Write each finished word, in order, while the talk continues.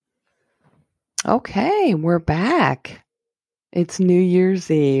Okay, we're back. It's New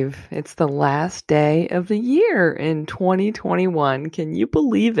Year's Eve. It's the last day of the year in 2021. Can you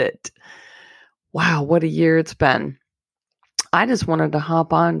believe it? Wow, what a year it's been. I just wanted to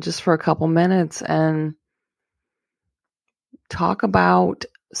hop on just for a couple minutes and talk about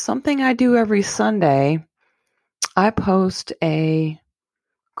something I do every Sunday. I post a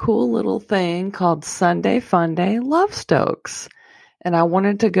cool little thing called Sunday Fun Day Love Stokes. And I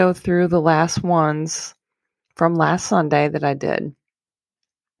wanted to go through the last ones from last Sunday that I did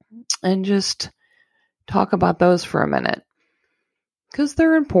and just talk about those for a minute because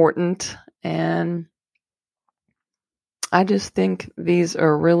they're important. And I just think these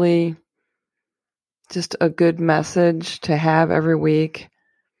are really just a good message to have every week.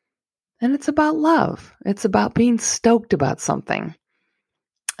 And it's about love. It's about being stoked about something.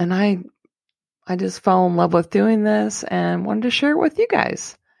 And I just fell in love with doing this and wanted to share it with you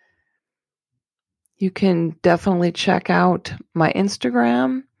guys. You can definitely check out my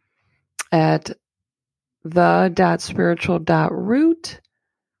Instagram at the.spiritual.root.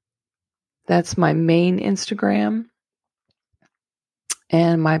 That's my main Instagram.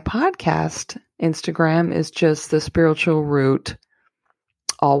 And my podcast Instagram is just the spiritual root,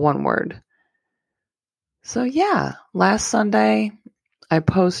 all one word. So yeah, last Sunday I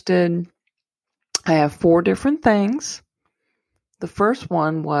have 4 different things. The first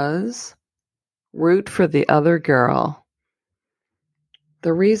one was root for the other girl.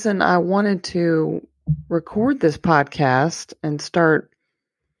 The reason I wanted to record this podcast and start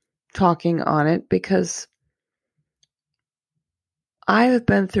talking on it because I have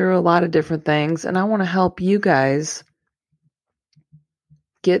been through a lot of different things and I want to help you guys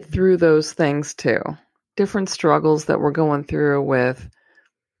get through those things too. Different struggles that we're going through with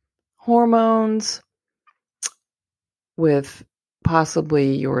hormones, with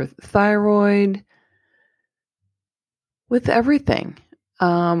possibly your thyroid, with everything,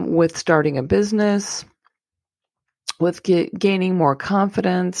 with starting a business, with gaining more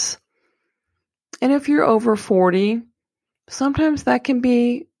confidence. And if you're over 40, sometimes that can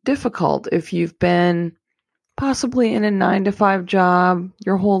be difficult if you've been possibly in a 9-to-5 job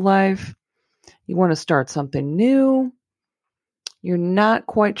your whole life. You want to start something new. You're not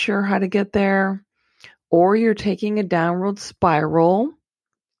quite sure how to get there. Or you're taking a downward spiral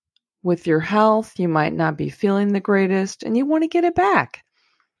with your health. You might not be feeling the greatest and you want to get it back.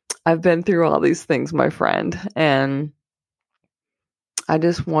 I've been through all these things, my friend, and I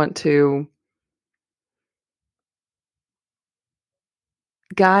just want to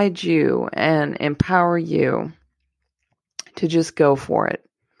guide you and empower you to just go for it.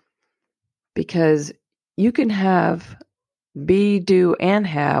 Because you can be, do, and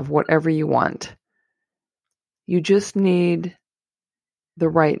have whatever you want. You just need the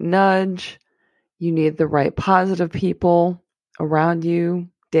right nudge. You need the right positive people around you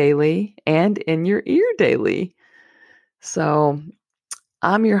daily and in your ear daily. So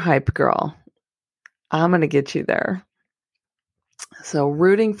I'm your hype girl. I'm going to get you there. So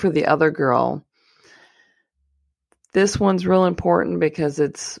rooting for the other girl. This one's real important because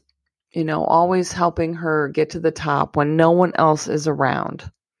it's, always helping her get to the top when no one else is around.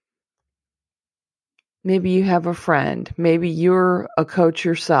 Maybe you have a friend. Maybe you're a coach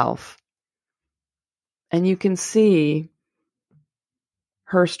yourself. And you can see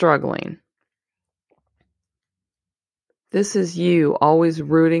her struggling. This is you always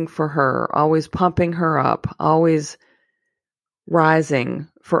rooting for her, always pumping her up, always rising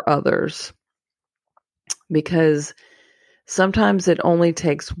for others. Because sometimes it only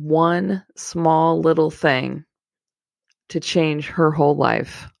takes one small little thing to change her whole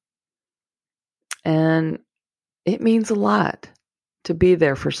life. And it means a lot to be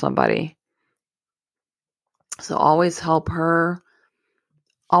there for somebody. So always help her.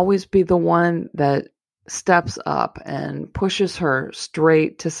 Always be the one that steps up and pushes her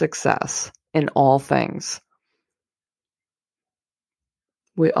straight to success in all things.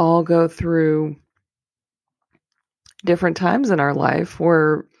 We all go through different times in our life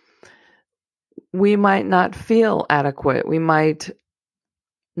where we might not feel adequate. We might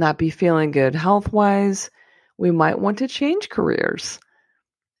not be feeling good health-wise. We might want to change careers.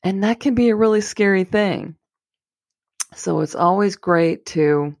 And that can be a really scary thing. So it's always great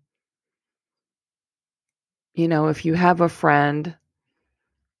to, if you have a friend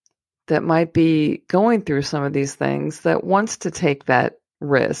that might be going through some of these things, that wants to take that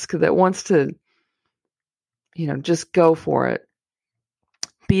risk, that wants to, just go for it,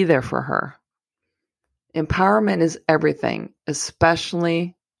 be there for her. Empowerment is everything,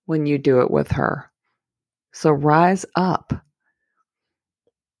 especially when you do it with her. So rise up.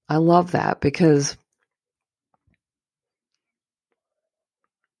 I love that because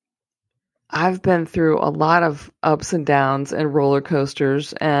I've been through a lot of ups and downs and roller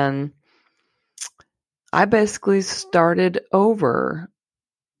coasters, and I basically started over,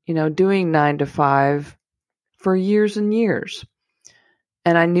 doing 9 to 5 for years and years.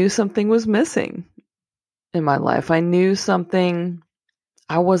 And I knew something was missing in my life. I knew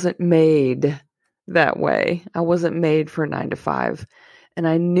I wasn't made that way. I wasn't made for 9 to 5. And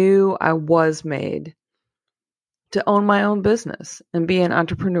I knew I was made to own my own business and be an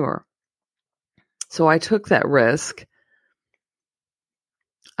entrepreneur. So I took that risk.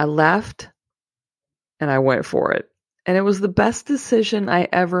 I left and I went for it. And it was the best decision I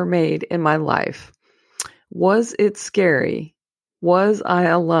ever made in my life. Was it scary? Was I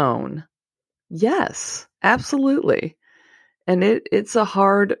alone? Yes, absolutely. And it's a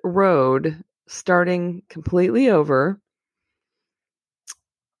hard road starting completely over,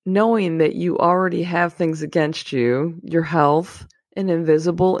 knowing that you already have things against you, your health, an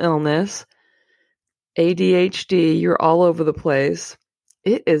invisible illness, ADHD, you're all over the place.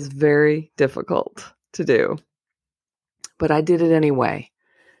 It is very difficult to do. But I did it anyway.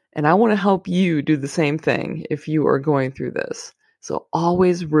 And I want to help you do the same thing if you are going through this. So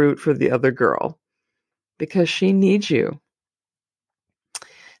always root for the other girl because she needs you.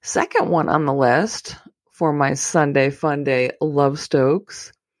 Second one on the list for my Sunday Fun Day Love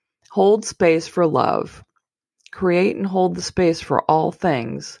Stokes, hold space for love. Create and hold the space for all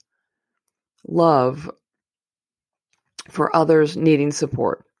things. Love for others needing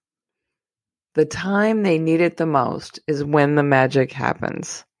support. The time they need it the most is when the magic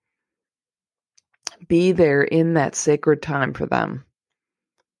happens. Be there in that sacred time for them.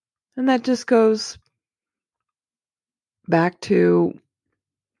 And that just goes back to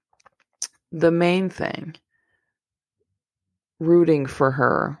the main thing. Rooting for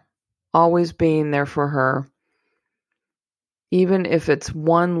her. Always being there for her. Even if it's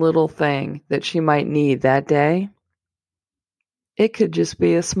one little thing that she might need that day, it could just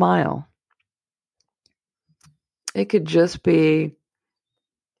be a smile. It could just be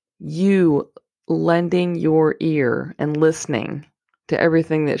you lending your ear and listening to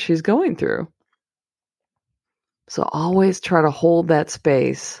everything that she's going through. So always try to hold that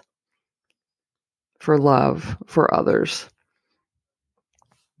space for love for others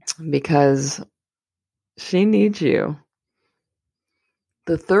because she needs you.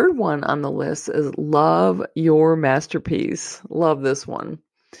 The third one on the list is love your masterpiece. Love this one.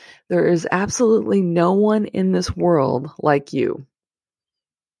 There is absolutely no one in this world like you.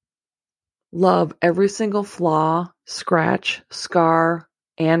 Love every single flaw, scratch, scar,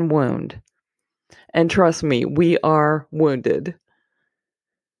 and wound. And trust me, we are wounded.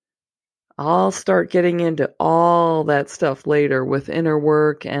 I'll start getting into all that stuff later with inner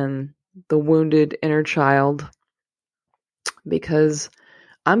work and the wounded inner child because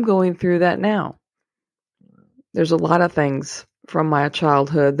I'm going through that now. There's a lot of things from my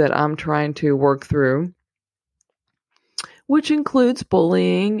childhood that I'm trying to work through, which includes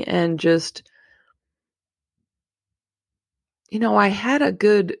bullying and just, I had a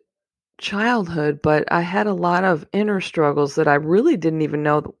good childhood, but I had a lot of inner struggles that I really didn't even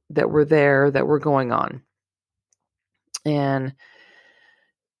know that were there, that were going on. And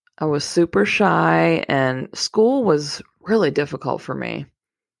I was super shy and school was really difficult for me.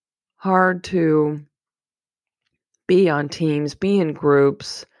 Hard to be on teams, be in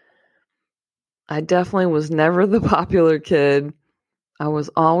groups. I definitely was never the popular kid. I was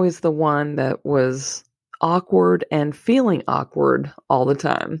always the one that was awkward and feeling awkward all the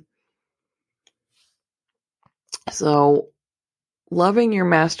time. So, loving your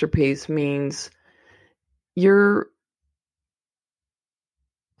masterpiece means you're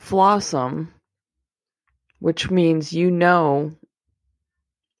flawsome, which means you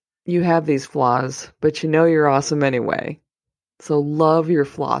have these flaws, but you're awesome anyway. So love your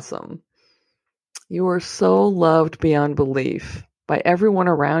flawsome. You are so loved beyond belief by everyone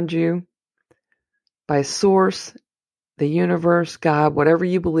around you, by Source, the universe, God, whatever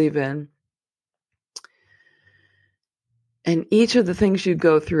you believe in. And each of the things you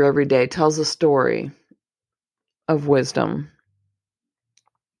go through every day tells a story of wisdom.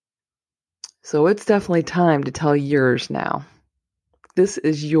 So it's definitely time to tell yours now. This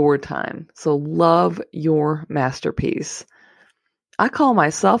is your time. So love your masterpiece. I call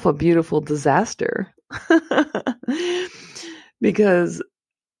myself a beautiful disaster because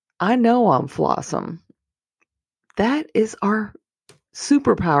I know I'm flawsome. That is our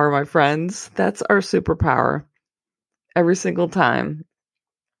superpower, my friends. That's our superpower every single time.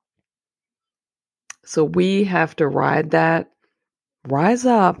 So we have to ride that rise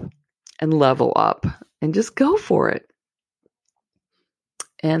up and level up and just go for it.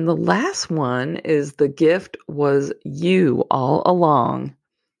 And the last one is the gift was you all along.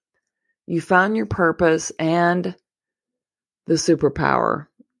 You found your purpose and the superpower.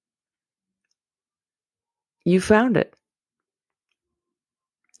 You found it.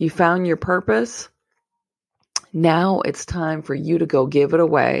 You found your purpose. Now it's time for you to go give it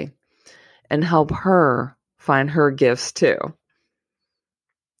away and help her find her gifts too.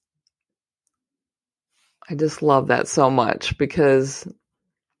 I just love that so much because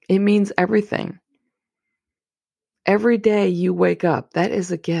it means everything. Every day you wake up, that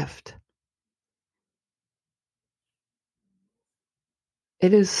is a gift.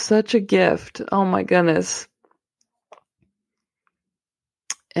 It is such a gift. Oh my goodness.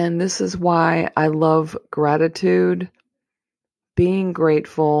 And this is why I love gratitude, being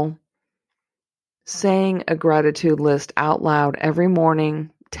grateful, saying a gratitude list out loud every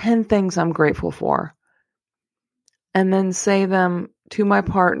morning, 10 things I'm grateful for, and then say them to my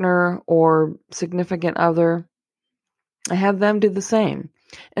partner or significant other. I have them do the same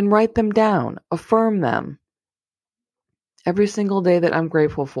and write them down, affirm them every single day that I'm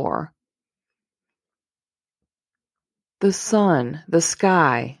grateful for. The sun, the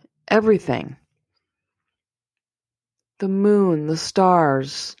sky, everything. The moon, the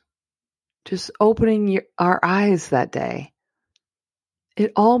stars, just opening our eyes that day.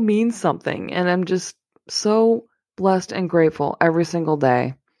 It all means something, and I'm just so blessed and grateful every single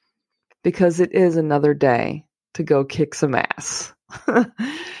day because it is another day to go kick some ass.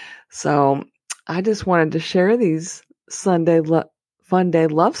 So I just wanted to share these Fun Day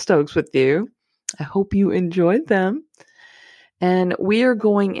Love Stokes with you. I hope you enjoyed them. And we are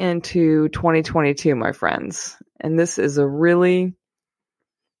going into 2022, my friends. And this is a really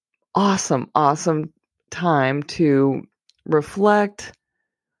awesome time to reflect,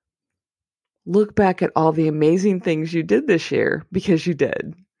 look back at all the amazing things you did this year, because you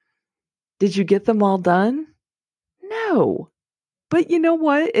did. Did you get them all done? No. But you know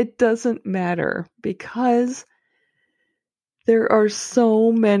what? It doesn't matter because there are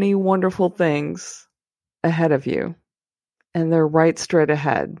so many wonderful things ahead of you, and they're right straight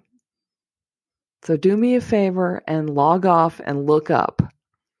ahead. So do me a favor and log off and look up,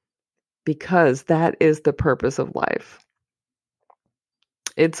 because that is the purpose of life.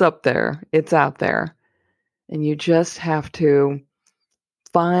 It's up there. It's out there. And you just have to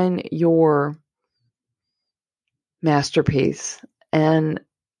find your masterpiece and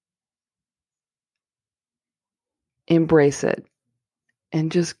embrace it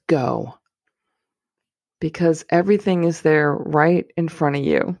and just go, because everything is there right in front of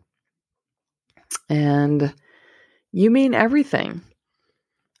you. And you mean everything.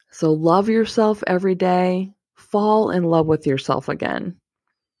 So love yourself every day. Fall in love with yourself again.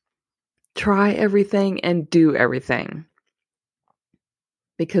 Try everything and do everything,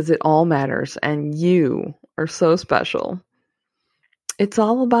 because it all matters and you are so special. It's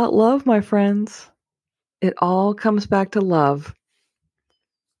all about love, my friends. It all comes back to love.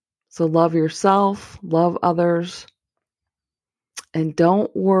 So love yourself, love others, and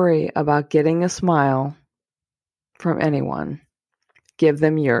don't worry about getting a smile from anyone. Give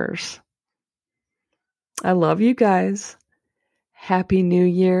them yours. I love you guys. Happy New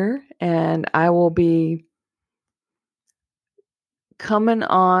Year, and I will be coming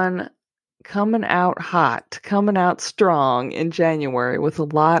out hot, coming out strong in January with a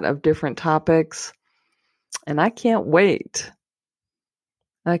lot of different topics, and I can't wait.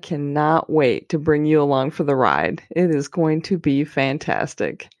 I cannot wait to bring you along for the ride. It is going to be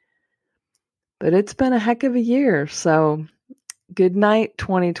fantastic. But it's been a heck of a year, so good night,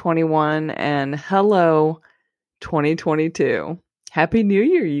 2021, and hello, 2022. Happy New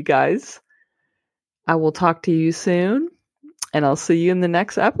Year, you guys. I will talk to you soon, and I'll see you in the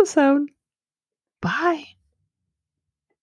next episode. Bye.